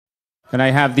Can I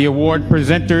have the award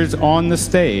presenters on the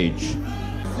stage?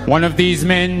 One of these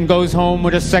men goes home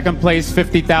with a second place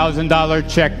 $50,000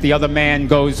 check. The other man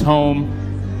goes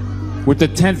home with the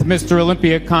 10th Mr.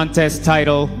 Olympia contest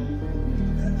title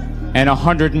and a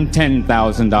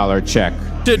 $110,000 check.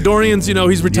 Dorian's, you know,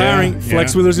 he's retiring. Yeah,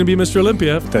 Flex Wheeler's gonna be Mr.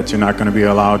 Olympia. That you're not gonna be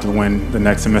allowed to win the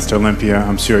next Mr. Olympia.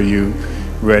 I'm sure you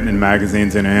read in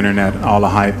magazines and the internet all the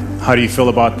hype. How do you feel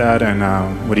about that, and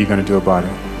what are you gonna do about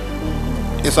it?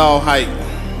 It's all hype.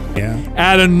 Yeah.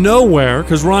 Out of nowhere,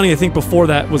 because Ronnie, I think before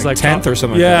that was like 10th or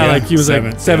something. Yeah, like he was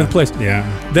like seventh place. Yeah.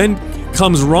 Then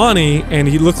comes Ronnie, and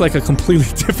he looked like a completely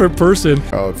different person.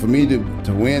 For me to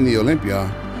win the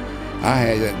Olympia, I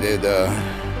had to,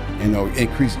 you know,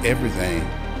 increase everything.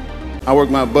 I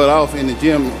worked my butt off in the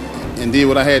gym and did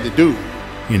what I had to do.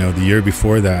 You know, the year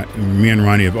before that, me and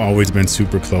Ronnie have always been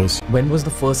super close. When was the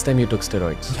first time you took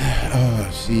steroids?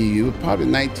 See, it was probably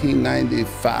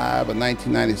 1995 or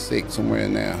 1996, somewhere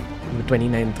in there. You were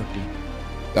 29, 30.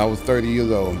 I was 30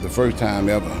 years old, the first time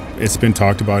ever. It's been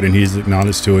talked about, and he's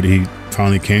acknowledged to it. He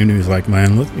finally came to me, he's like,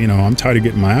 man, look, you know, I'm tired of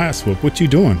getting my ass whooped. What you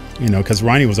doing? You know, because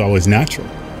Ronnie was always natural.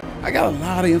 I got a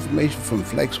lot of information from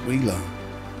Flex Wheeler.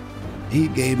 He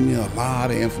gave me a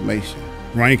lot of information.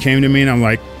 Ronnie came to me, and I'm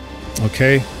like,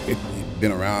 okay. He's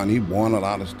been around, he won a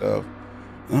lot of stuff.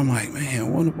 And I'm like, man, I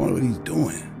wonder what he's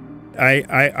doing.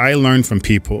 I learned from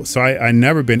people. So I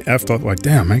never been effed up like,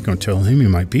 damn, I ain't gonna tell him he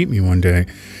might beat me one day.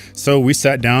 So we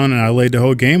sat down and I laid the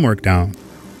whole game work down.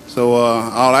 So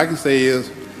all I can say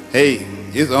is, hey,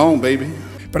 it's on, baby.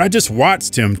 But I just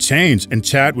watched him change, and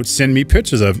Chad would send me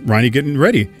pictures of Ronnie getting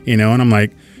ready, you know, and I'm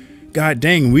like, God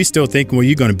dang, we still thinking, well,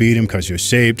 you're gonna beat him because you're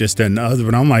shaped, this, that, and the other.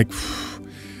 But I'm like,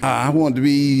 I want to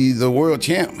be the world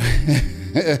champ.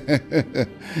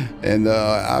 And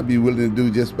I'll be willing to do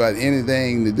just about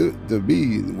anything to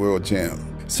be the world champ.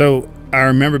 So I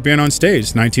remember being on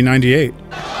stage, 1998.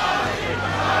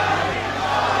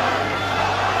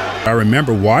 I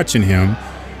remember watching him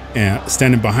and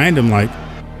standing behind him like,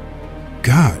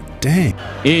 God dang.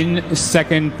 In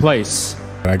second place.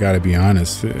 I gotta be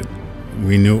honest,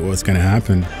 we knew what was gonna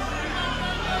happen.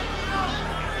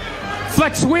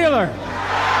 Flex Wheeler.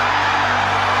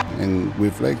 And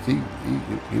with Flex, he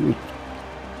was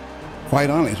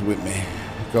quite honest with me,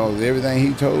 because everything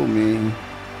he told me,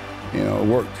 you know,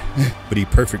 worked. But he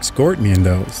perfect scored me in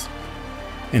those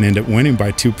and ended up winning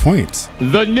by 2 points.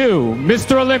 The new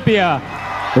Mr. Olympia,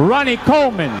 Ronnie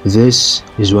Coleman. This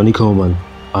is Ronnie Coleman,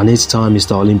 and it's time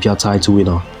Mr. Olympia title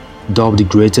winner, dubbed the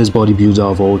greatest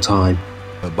bodybuilder of all time.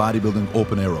 A bodybuilding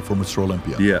open era for Mr.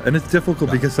 Olympia. Yeah, and it's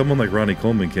difficult because someone like Ronnie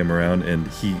Coleman came around and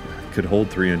he could hold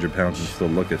 300 pounds and still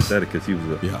look aesthetic because he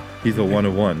was he's a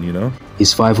one-on-one, you know?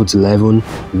 He's 5'11",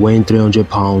 weighing 300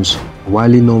 pounds,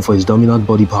 widely known for his dominant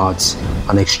body parts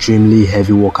and extremely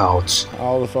heavy workouts.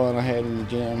 All the fun I had in the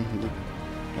gym,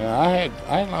 I had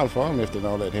a lot of fun lifting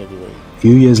all that heavy weight. A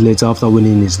few years later, after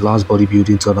winning his last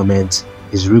bodybuilding tournament,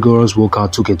 his rigorous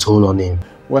workout took a toll on him.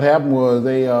 What happened was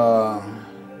they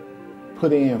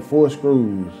put in 4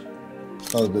 screws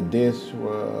because the discs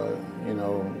were, you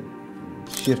know,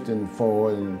 shifting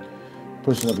forward and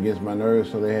pushing up against my nerves,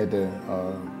 so they had to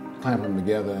clamp them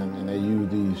together, and they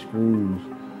used these screws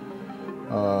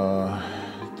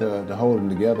to hold them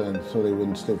together and so they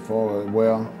wouldn't slip forward.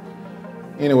 Well,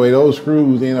 anyway, those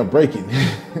screws ended up breaking.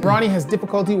 Ronnie has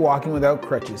difficulty walking without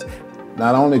crutches.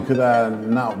 Not only could I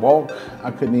not walk,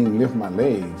 I couldn't even lift my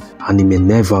legs. And he may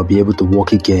never be able to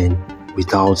walk again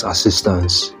without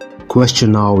assistance.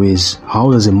 Question now is,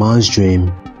 how does a man's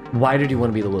dream? Why did you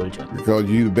want to be the world champ? Because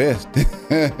you're the best.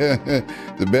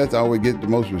 The best always get the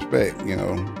most respect, you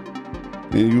know.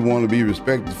 And you want to be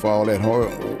respected for all that hard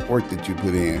work that you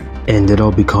put in. Ended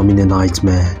up becoming a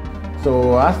nightmare.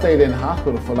 So I stayed in the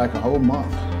hospital for like a whole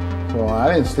month. So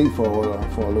I didn't sleep for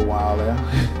a little while there.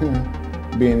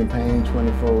 Being in pain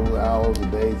 24 hours a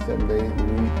day, 7 days a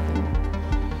week.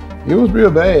 And it was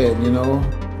real bad, you know.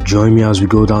 Join me as we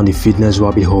go down the fitness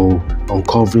rabbit hole,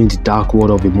 uncovering the dark world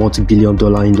of a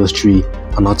multi-billion-dollar industry,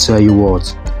 and I'll tell you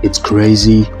what, it's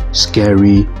crazy,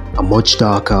 scary, and much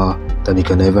darker than you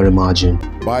can ever imagine.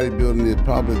 Bodybuilding is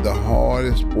probably the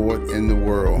hardest sport in the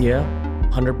world. Yeah,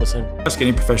 100%. Ask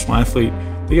any professional athlete,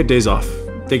 they get days off.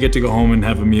 They get to go home and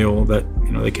have a meal that,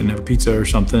 you know, they can have a pizza or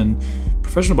something.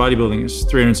 Professional bodybuilding is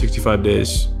 365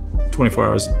 days, 24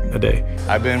 hours a day.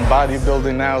 I've been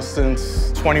bodybuilding now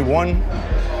since 21.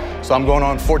 So I'm going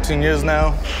on 14 years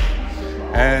now,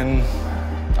 and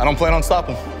I don't plan on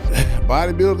stopping.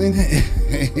 Bodybuilding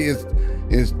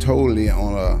is totally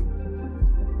on a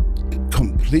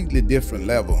completely different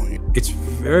level. It's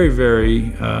very,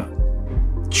 very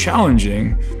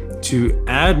challenging to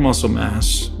add muscle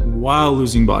mass while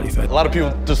losing body fat. A lot of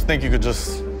people just think you could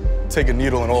just take a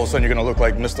needle and all of a sudden you're gonna look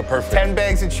like Mr. Perfect. 10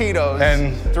 bags of Cheetos,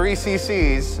 and 3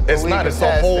 cc's. It's not, it's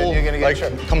the whole, like,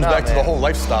 comes back to the whole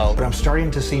lifestyle. What I'm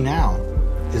starting to see now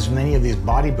is many of these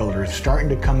bodybuilders starting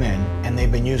to come in and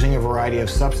they've been using a variety of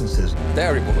substances.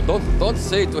 Terrible. Don't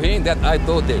say to him that I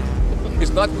do this. It's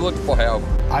not good for health.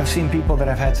 I've seen people that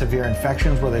have had severe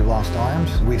infections where they've lost arms.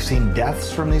 We've seen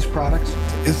deaths from these products.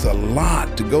 It's a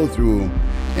lot to go through,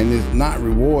 and it's not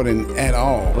rewarding at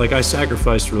all. Like, I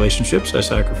sacrificed relationships, I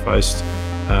sacrificed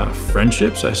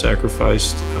friendships, I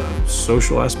sacrificed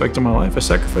social aspect of my life, I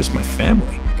sacrificed my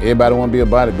family. Everybody want to be a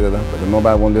bodybuilder, but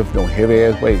nobody want to lift no heavy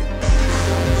ass weight.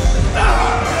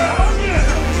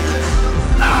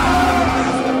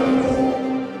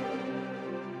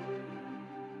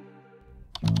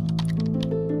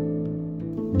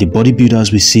 The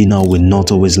bodybuilders we see now were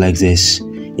not always like this.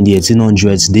 In the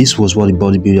 1800s, this was what the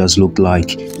bodybuilders looked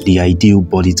like, the ideal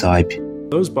body type.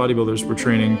 Those bodybuilders were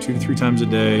training 2 to 3 times a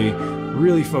day,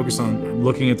 really focused on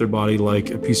looking at their body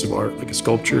like a piece of art, like a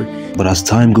sculpture. But as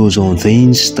time goes on,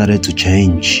 things started to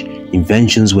change.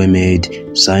 Inventions were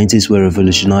made, scientists were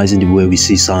revolutionizing the way we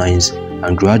see science,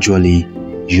 and gradually,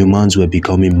 humans were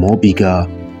becoming more bigger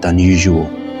than usual.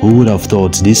 Who would have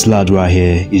thought this lad right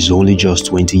here is only just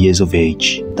 20 years of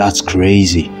age? That's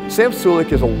crazy. Sam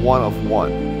Sulek is a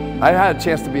one-of-one. I had a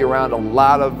chance to be around a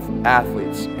lot of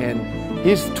athletes, and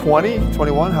he's 20,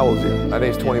 21, how old is he? I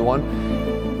think he's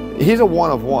 21. He's a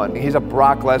one-of-one. He's a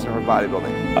Brock Lesnar of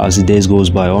bodybuilding. As the days goes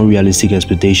by, unrealistic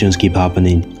expectations keep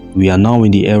happening. We are now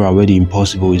in the era where the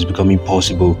impossible is becoming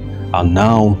possible, and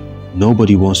now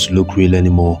nobody wants to look real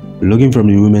anymore. Looking from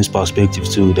the women's perspective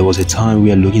too, there was a time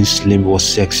where looking slim was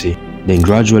sexy. Then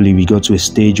gradually we got to a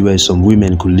stage where some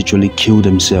women could literally kill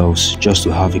themselves just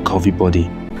to have a curvy body.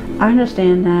 I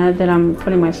understand that I'm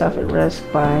putting myself at risk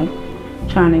by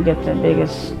trying to get the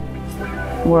biggest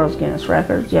world's Guinness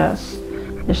records, yes.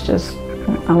 It's just,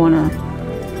 I want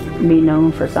to be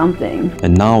known for something.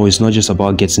 And now it's not just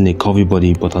about getting a curvy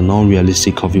body, but an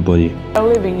unrealistic curvy body. I'm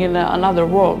living in another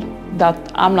world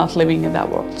that I'm not living in that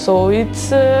world. So it's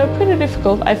pretty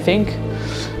difficult, I think,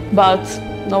 but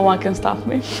no one can stop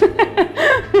me.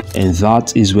 And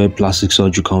that is where plastic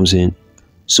surgery comes in.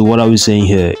 So what are we saying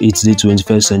here? It's the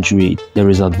 21st century. There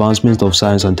is advancement of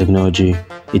science and technology.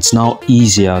 It's now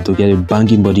easier to get a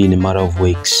banging body in a matter of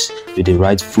weeks. With the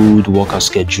right food, workout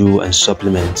schedule, and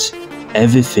supplements,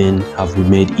 everything have been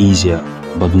made easier.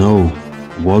 But no,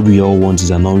 what we all want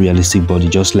is an unrealistic body,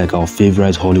 just like our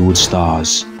favorite Hollywood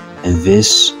stars. And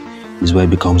this is where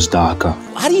it becomes darker.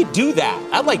 How do you do that?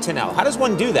 I'd like to know. How does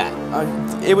one do that?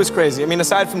 It was crazy. I mean,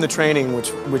 aside from the training,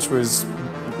 which was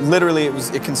literally,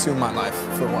 it consumed my life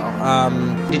for a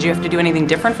while. Did you have to do anything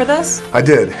different for this? I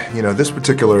did. You know, this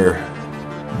particular,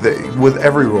 with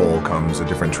every role comes a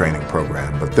different training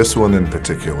program, but this one in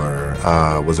particular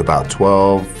was about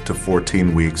 12 to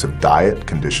 14 weeks of diet,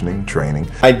 conditioning, training.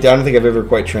 I don't think I've ever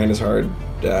quite trained as hard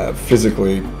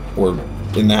physically or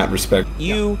in that respect.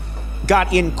 You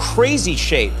got in crazy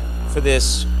shape for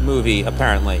this movie,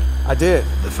 apparently. I did.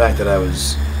 The fact that I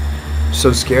was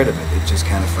so scared of it, it just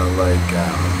kind of felt like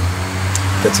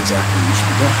that's exactly what you should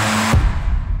be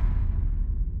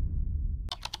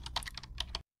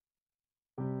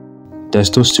doing.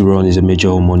 Testosterone is a major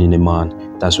hormone in a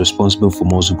man that's responsible for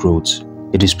muscle growth.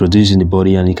 It is produced in the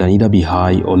body and it can either be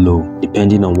high or low,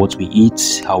 depending on what we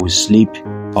eat, how we sleep,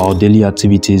 our daily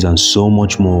activities, and so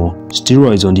much more.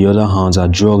 Steroids, on the other hand, are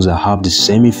drugs that have the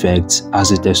same effects as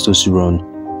the testosterone.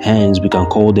 Hence, we can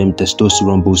call them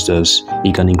testosterone boosters.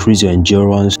 It can increase your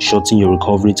endurance, shorten your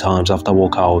recovery times after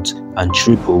workout, and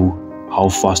triple how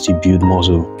fast you build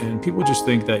muscle. And people just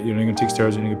think that you're going to take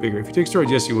steroids and you get bigger. If you take steroids,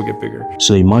 yes, you will get bigger.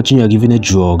 So imagine you're given a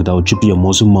drug that will triple your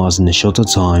muscle mass in a shorter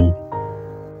time.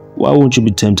 Why won't you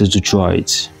be tempted to try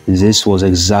it? This was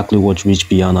exactly what Rich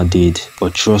Piana did,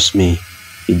 but trust me,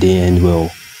 it didn't end well.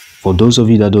 For those of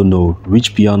you that don't know,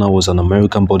 Rich Piana was an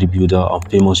American bodybuilder and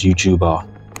famous YouTuber.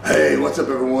 Hey, what's up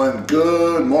everyone?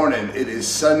 Good morning. It is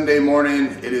Sunday morning.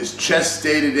 It is chest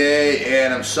day today,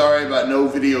 and I'm sorry about no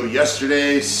video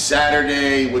yesterday,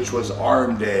 Saturday, which was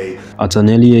arm day. At an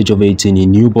early age of 18, he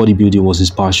knew bodybuilding was his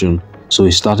passion, so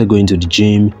he started going to the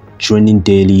gym, training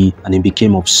daily, and he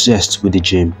became obsessed with the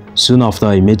gym. Soon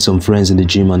after, he made some friends in the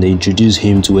gym and they introduced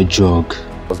him to a drug.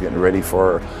 I was getting ready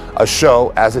for a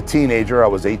show as a teenager. I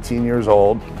was 18 years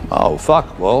old. Oh,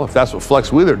 fuck. Well, if that's what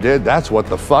Flex Wheeler did, that's what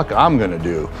the fuck I'm gonna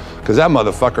do. Because that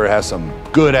motherfucker has some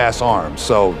good-ass arms.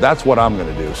 So that's what I'm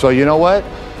gonna do. So you know what?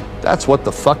 That's what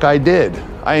the fuck I did.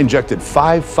 I injected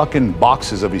 5 fucking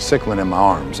boxes of Eciclin in my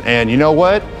arms. And you know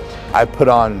what? I put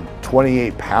on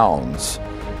 28 pounds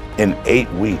in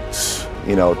 8 weeks.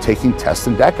 you know, taking tests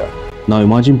in DECA. Now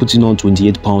imagine putting on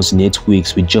 28 pounds in 8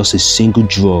 weeks with just a single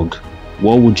drug.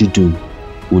 What would you do?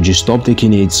 Would you stop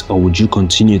taking it or would you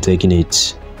continue taking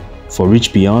it? For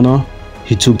Rich Piana,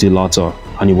 he took the latter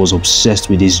and he was obsessed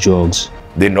with his drugs.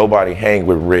 Did nobody hang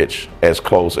with Rich as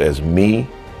close as me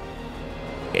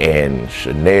and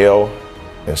Chanel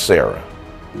and Sarah.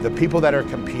 The people that are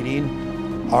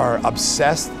competing are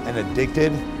obsessed and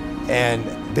addicted and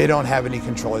they don't have any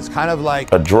control. It's kind of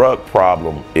like a drug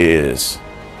problem is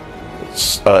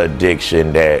an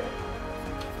addiction that,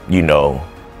 you know,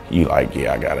 you like,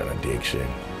 yeah, I got an addiction.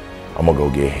 I'm gonna go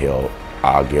get help.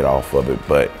 I'll get off of it.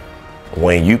 But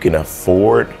when you can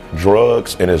afford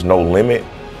drugs and there's no limit,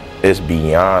 it's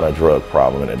beyond a drug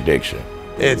problem and addiction.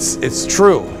 It's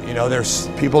true. You know, there's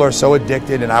people are so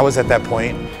addicted, and I was at that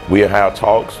point. We'll have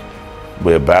talks,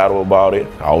 we'll battle about it.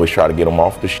 I always try to get them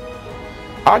off the shit.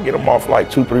 I get them off like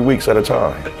 2-3 weeks at a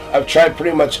time. I've tried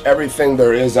pretty much everything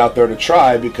there is out there to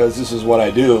try because this is what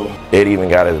I do. It even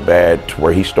got as bad to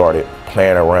where he started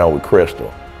playing around with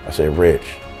crystal. I said, Rich,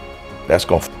 that's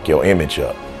gonna f your image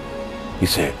up. He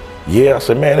said, yeah. I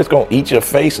said, man, it's gonna eat your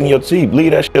face and your teeth.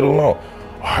 Leave that shit alone.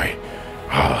 All right.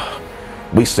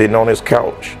 We sitting on this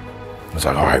couch. It's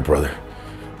like, all right, brother,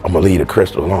 I'm gonna leave the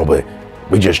crystal alone, but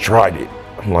we just tried it.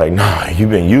 I'm like, nah, you've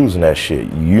been using that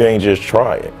shit. You ain't just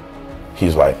try it.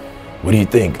 He's like, what do you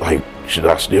think? Like, should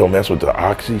I still mess with the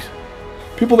oxys?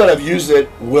 People that have used it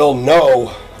will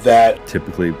know that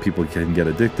typically people can get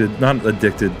addicted, not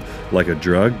addicted like a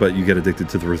drug, but you get addicted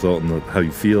to the result and how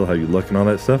you feel, how you look and all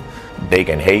that stuff. They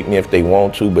can hate me if they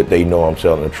want to, but they know I'm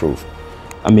telling the truth.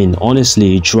 I mean,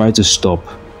 honestly, try to stop.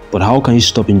 But how can you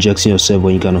stop injecting yourself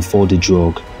when you can afford the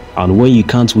drug? And when you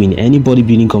can't win any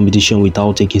bodybuilding competition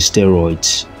without taking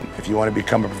steroids? If you want to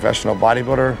become a professional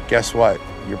bodybuilder, guess what?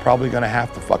 You're probably going to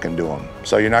have to fucking do them.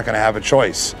 So you're not going to have a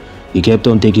choice. He kept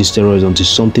on taking steroids until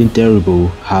something terrible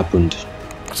happened.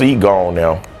 So he gone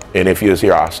now. And if he was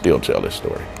here, I'll still tell this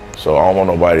story. So I don't want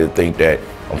nobody to think that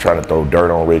I'm trying to throw dirt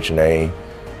on Rich's name,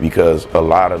 because a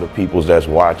lot of the people that's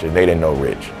watching, they didn't know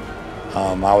Rich.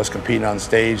 I was competing on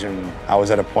stage and I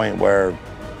was at a point where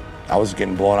I was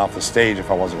getting blown off the stage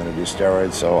if I wasn't going to do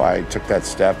steroids, so I took that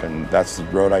step and that's the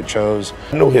road I chose.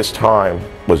 I knew his time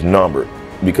was numbered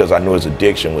because I knew his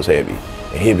addiction was heavy.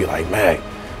 And he'd be like, man,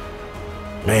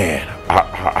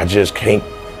 I just can't.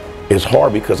 It's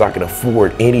hard because I can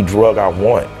afford any drug I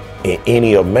want in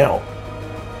any amount.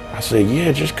 I said,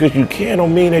 yeah, just because you can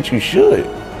don't mean that you should.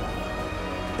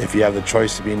 If you have the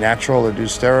choice to be natural or do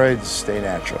steroids, stay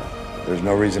natural. There's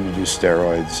no reason to do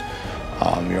steroids.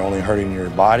 You're only hurting your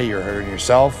body, you're hurting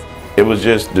yourself. It was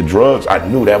just the drugs. I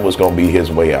knew that was going to be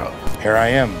his way out. Here I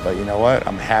am, but you know what?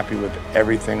 I'm happy with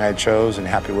everything I chose and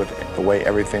happy with the way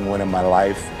everything went in my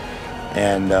life.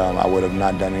 And I would have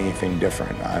not done anything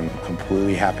different. I'm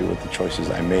completely happy with the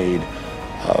choices I made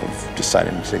of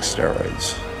deciding to take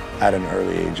steroids at an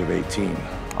early age of 18.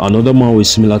 Another man with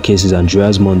similar cases,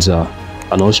 Andreas Monza,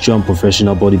 an Austrian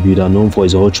professional bodybuilder known for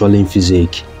his ultra-lean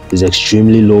physique, his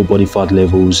extremely low body fat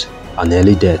levels, and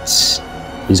early deaths.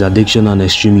 His addiction and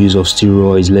extreme use of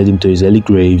steroids led him to his early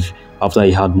grave after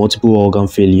he had multiple organ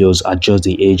failures at just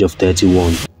the age of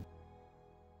 31.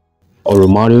 Or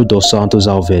Romário dos Santos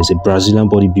Alves, a Brazilian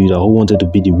bodybuilder who wanted to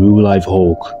be the real-life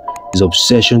Hulk. His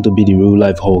obsession to be the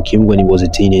real-life Hulk came when he was a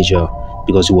teenager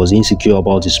because he was insecure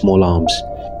about his small arms.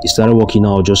 He started working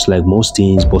out just like most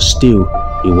teens, but still,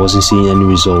 he wasn't seeing any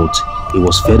result. He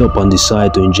was fed up and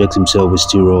decided to inject himself with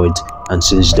steroids, and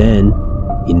since then,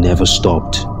 he never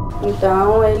stopped.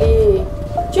 Então ele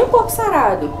tinha o corpo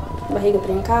sarado, barriga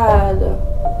trincada,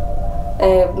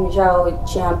 já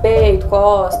tinha peito,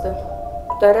 costa,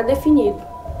 então era definido.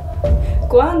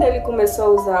 Quando ele começou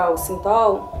a usar o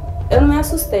Sintol, eu não me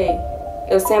assustei.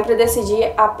 Eu sempre decidi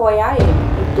apoiar ele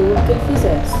em tudo que ele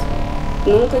fizesse.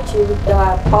 Nunca tive que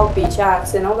dar palpite,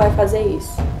 você não vai fazer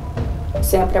isso.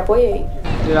 Sempre apoiei.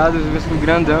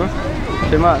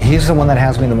 He's the one that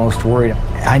has me the most worried.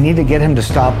 I need to get him to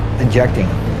stop injecting.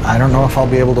 I don't know if I'll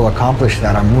be able to accomplish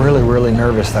that. I'm really, really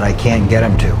nervous that I can't get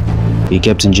him to. He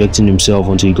kept injecting himself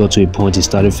until he got to a point he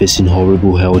started facing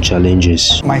horrible health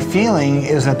challenges. My feeling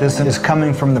is that this is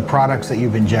coming from the products that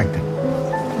you've injected.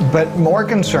 But more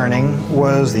concerning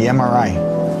was the MRI.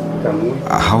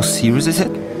 How serious is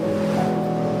it?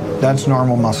 That's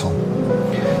normal muscle.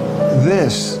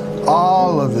 This,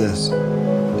 all of this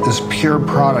pure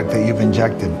product that you've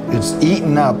injected. It's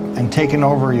eaten up and taken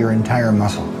over your entire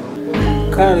muscle.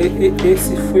 Cara,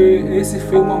 esse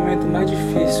foi o momento mais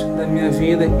difícil da minha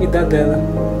vida e da dela.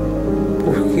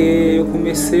 Porque eu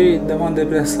comecei a dar uma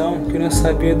depressão que eu não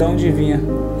sabia de onde vinha.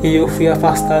 E eu fui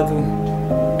afastado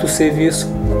do serviço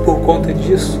por conta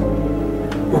disso.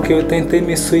 porque eu tentei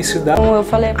me suicidar.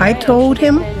 I told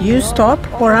him, you stop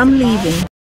or I'm leaving.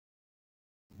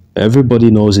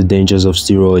 Everybody knows the dangers of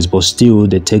steroids, but still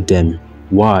they take them.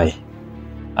 Why?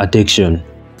 Addiction.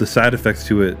 The side effects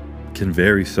to it can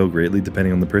vary so greatly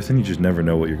depending on the person. You just never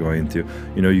know what you're going into.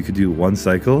 You know, you could do one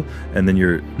cycle and then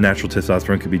your natural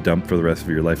testosterone could be dumped for the rest of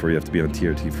your life, or you have to be on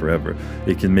TRT forever.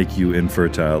 It can make you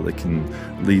infertile. It can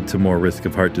lead to more risk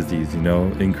of heart disease, you know,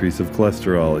 increase of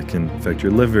cholesterol. It can affect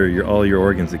your liver, all your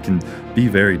organs. It can be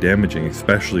very damaging,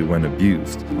 especially when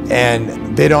abused.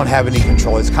 And they don't have any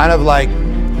control. It's kind of like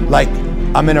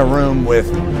I'm in a room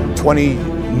with 20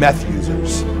 meth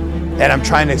users and I'm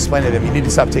trying to explain to them, you need to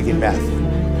stop taking meth.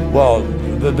 Well,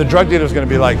 the drug dealer's gonna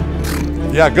be like,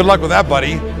 yeah, good luck with that,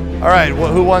 buddy. All right,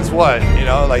 well, who wants what? You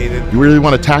know, like. You really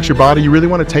want to tax your body? You really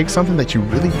want to take something that you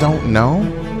really don't know?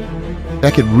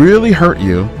 That could really hurt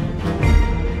you.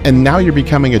 And now you're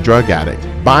becoming a drug addict,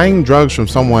 buying drugs from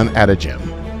someone at a gym.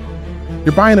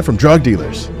 You're buying it from drug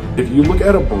dealers. If you look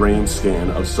at a brain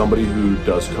scan of somebody who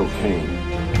does cocaine,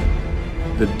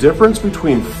 the difference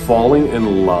between falling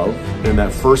in love and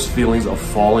that first feelings of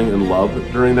falling in love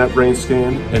during that brain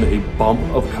scan and a bump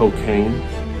of cocaine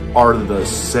are the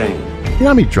same. You know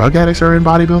how many drug addicts are in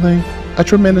bodybuilding? A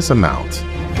tremendous amount.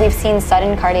 We've seen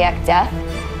sudden cardiac death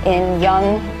in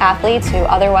young athletes who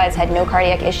otherwise had no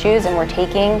cardiac issues and were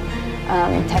taking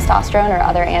testosterone or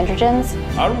other androgens.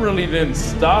 I really didn't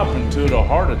stop until the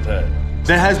heart attack.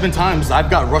 There has been times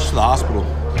I've got rushed to the hospital.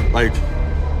 Like,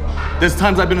 there's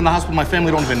times I've been in the hospital my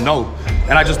family don't even know,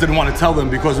 and I just didn't want to tell them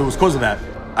because it was because of that.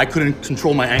 I couldn't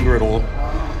control my anger at all.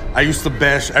 I used to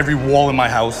bash every wall in my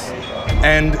house,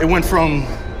 and it went from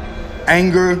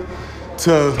anger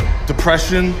to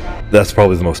depression. That's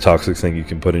probably the most toxic thing you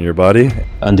can put in your body.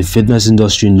 And the fitness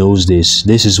industry knows this.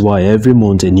 This is why every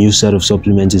month a new set of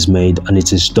supplements is made and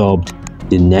it is dubbed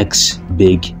the next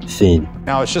big thing.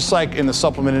 Now, it's just like in the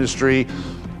supplement industry,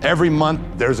 every month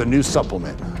there's a new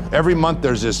supplement. Every month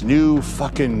there's this new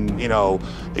fucking, you know,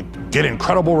 get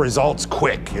incredible results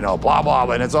quick, you know, blah,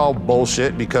 blah, and it's all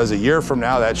bullshit because a year from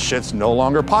now that shit's no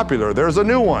longer popular. There's a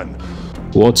new one.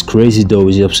 What's crazy though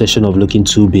is the obsession of looking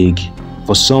too big.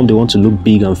 For some, they want to look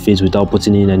big and fit without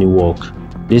putting in any work.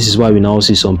 This is why we now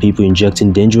see some people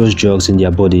injecting dangerous drugs in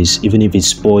their bodies, even if it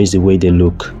spoils the way they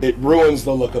look. It ruins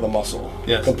the look of the muscle.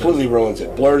 Yes, completely ruins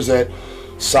it. Blurs it,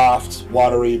 soft,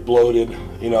 watery, bloated,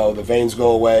 you know, the veins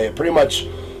go away. It pretty much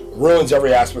ruins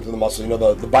every aspect of the muscle. You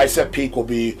know, the bicep peak will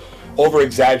be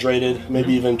over-exaggerated,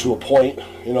 maybe even to a point,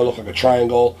 you know, look like a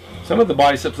triangle. Some of the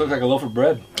biceps look like a loaf of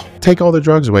bread. Take all the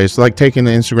drugs away. It's like taking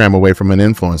the Instagram away from an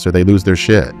influencer. They lose their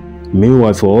shit.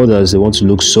 Meanwhile, for others, they want to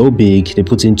look so big, they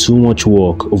put in too much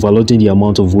work, overloading the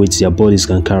amount of weight their bodies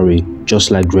can carry,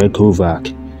 just like Greg Kovac,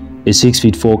 a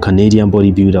 6'4" Canadian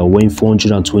bodybuilder weighing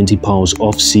 420 pounds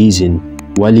off-season,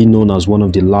 widely known as one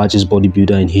of the largest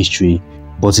bodybuilders in history.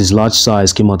 But his large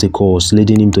size came at a cost,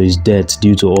 leading him to his death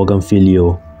due to organ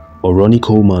failure. Or Ronnie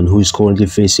Coleman, who is currently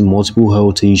facing multiple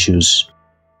health issues.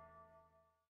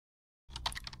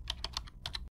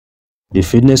 The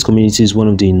fitness community is one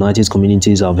of the united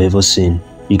communities I've ever seen.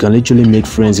 You can literally make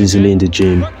friends easily in the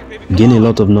gym, gain a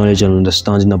lot of knowledge and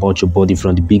understanding about your body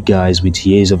from the big guys with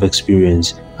years of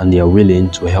experience, and they are willing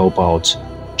to help out.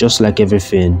 Just like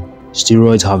everything,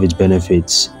 steroids have its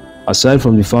benefits. Aside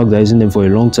from the fact that using them for a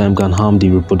long time can harm the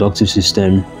reproductive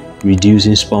system,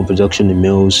 reducing sperm production in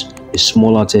males, a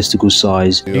smaller testicle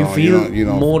size. Do you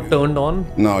feel more turned on?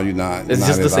 No, you're not. It's not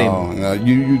just the same. All. No,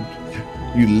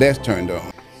 you less turned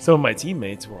on. Some of my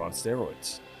teammates were on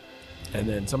steroids. And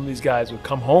then some of these guys would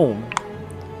come home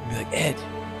and be like, Ed,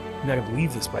 you're not gonna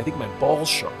believe this, but I think my ball's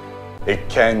sharp. It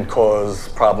can cause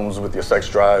problems with your sex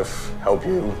drive, help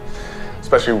you,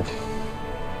 especially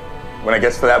when it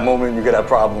gets to that moment, you could have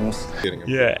problems.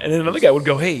 Yeah, and then another guy would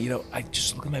go, hey, you know, I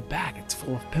just look at my back, it's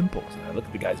full of pimples. And I look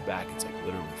at the guy's back, it's like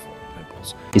literally full of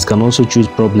pimples. It can also treat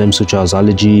problems such as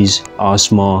allergies,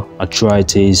 asthma,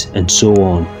 arthritis, and so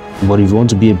on. But if you want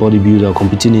to be a bodybuilder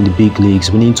competing in the big leagues,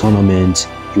 winning tournaments,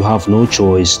 you have no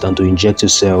choice than to inject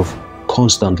yourself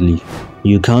constantly.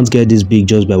 You can't get this big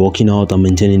just by working out and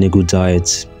maintaining a good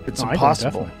diet. It's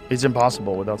impossible. It's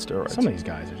impossible without steroids. Some of these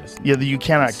guys are just... Yeah, you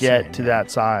cannot get to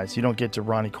that size. You don't get to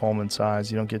Ronnie Coleman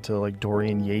size. You don't get to like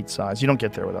Dorian Yates size. You don't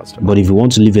get there without steroids. But if you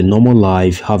want to live a normal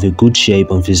life, have a good shape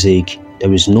and physique,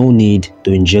 there is no need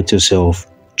to inject yourself.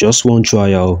 Just one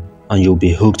trial and you'll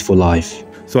be hooked for life.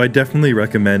 So I definitely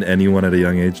recommend anyone at a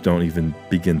young age don't even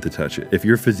begin to touch it. If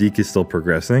your physique is still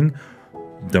progressing,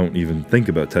 don't even think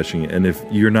about touching it. And if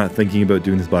you're not thinking about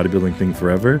doing this bodybuilding thing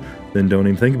forever, then don't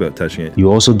even think about touching it. You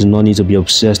also do not need to be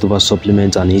obsessed over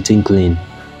supplements and eating clean.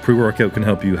 Pre-workout can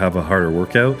help you have a harder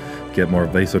workout, get more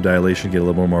vasodilation, get a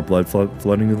little more blood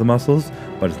flooding to the muscles,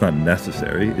 but it's not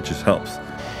necessary, it just helps.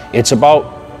 It's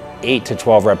about 8 to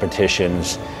 12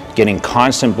 repetitions, getting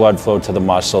constant blood flow to the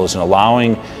muscles and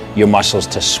allowing your muscles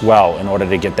to swell in order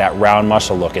to get that round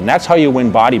muscle look. And that's how you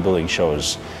win bodybuilding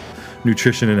shows.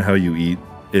 Nutrition and how you eat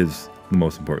is the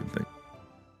most important thing.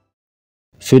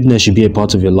 Fitness should be a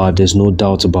part of your life, there's no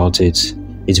doubt about it.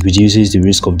 It reduces the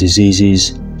risk of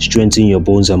diseases, strengthens your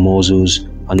bones and muscles,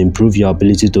 and improves your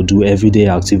ability to do everyday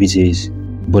activities.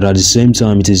 But at the same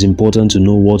time, it is important to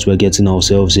know what we're getting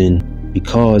ourselves in,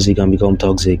 because it can become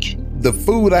toxic. The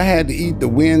food I had to eat to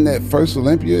win that first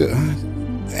Olympia,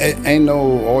 ain't no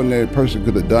ordinary person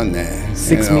could have done that.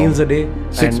 6 meals a day?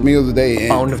 6 meals a day. A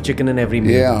pound of chicken in every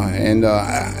meal? Yeah, and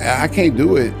I can't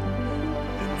do it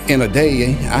in a day.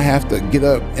 I have to get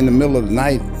up in the middle of the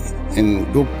night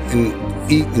and go and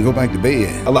eat and go back to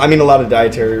bed. I mean, a lot of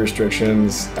dietary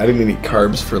restrictions. I didn't eat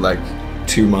carbs for like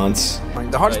 2 months.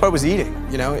 The hardest part was eating,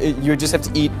 you know? You just have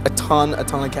to eat a ton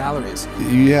of calories.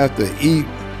 You have to eat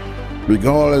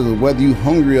regardless of whether you're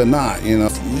hungry or not, you know?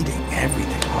 Eating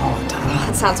everything all the time.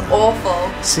 That sounds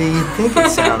awful. See, you think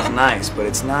it sounds nice, but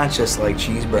it's not just like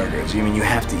cheeseburgers. I mean, you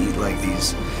have to eat like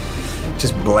these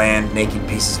just bland, naked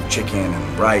pieces of chicken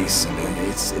and rice, and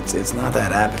it's not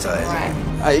that appetizing.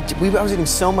 Right. I was eating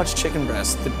so much chicken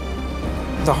breast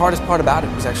that the hardest part about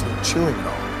it was actually chewing it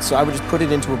all. So I would just put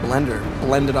it into a blender,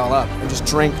 blend it all up, and just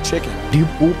drink chicken. Do you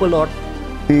poop a lot?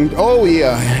 Oh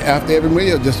yeah, after every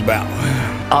meal, just about.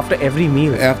 After every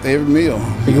meal? After every meal.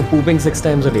 So you're pooping 6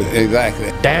 times a day?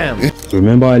 Exactly. Damn.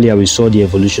 Remember earlier we saw the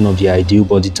evolution of the ideal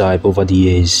body type over the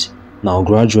years. Now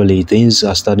gradually things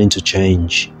are starting to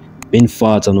change. Being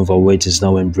fat and overweight is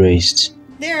now embraced.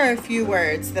 There are a few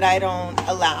words that I don't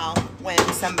allow when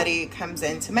somebody comes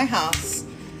into my house,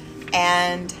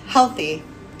 and healthy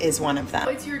is one of them.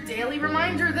 It's your daily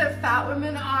reminder that fat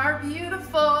women are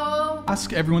beautiful.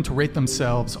 Ask everyone to rate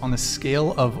themselves on a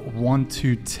scale of 1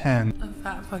 to 10. A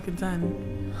fat fucking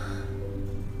 10.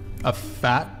 A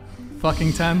fat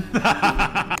fucking 10?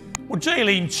 Well,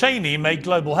 Jaylene Cheney made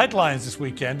global headlines this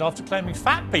weekend after claiming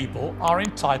fat people are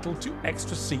entitled to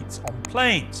extra seats on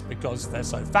planes because they're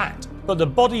so fat. But the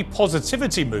body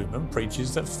positivity movement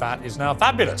preaches that fat is now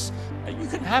fabulous. You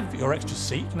can have your extra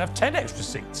seat, you can have 10 extra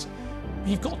seats.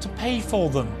 You've got to pay for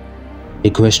them. A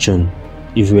question.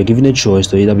 If you were given a choice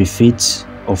to either be fit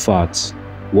or fat,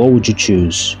 what would you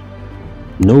choose?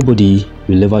 Nobody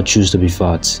will ever choose to be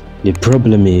fat. The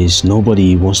problem is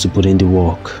nobody wants to put in the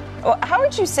work. Well, how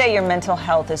would you say your mental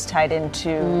health is tied into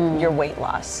your weight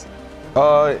loss?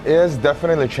 It has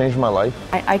definitely changed my life.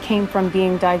 I came from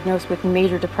being diagnosed with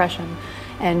major depression.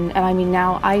 And I mean,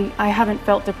 now I haven't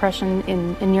felt depression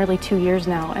in nearly 2 years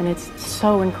now, and it's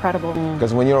so incredible.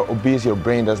 Because when you're obese, your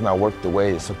brain does not work the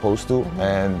way it's supposed to,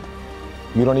 and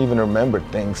you don't even remember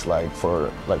things like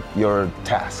your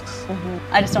tasks.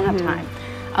 I just don't have time.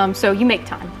 So you make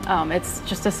time. It's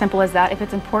just as simple as that. If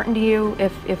it's important to you,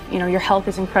 if you know your health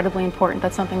is incredibly important,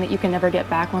 that's something that you can never get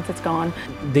back once it's gone.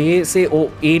 They say,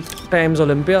 oh, 8 times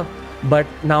Olympia, but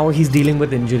now he's dealing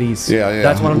with injuries. Yeah.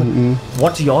 That's one of the,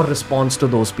 what's your response to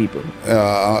those people?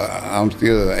 I'm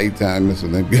still an 8-time Miss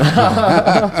Olympia.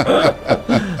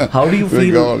 How do you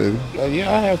feel? Yeah,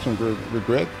 I have some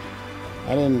regret.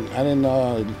 I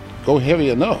didn't go heavy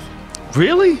enough.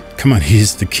 Really? Come on,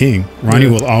 he's the king. Ronnie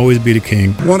will always be the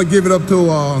king. I want to give it up to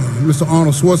Mr.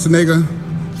 Arnold Schwarzenegger,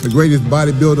 the greatest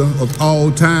bodybuilder of all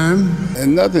time.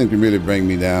 And nothing can really bring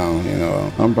me down, you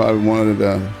know. I'm probably one of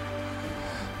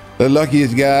the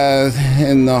luckiest guys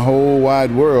in the whole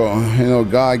wide world. You know,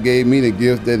 God gave me the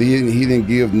gift that he didn't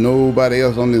give nobody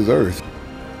else on this earth.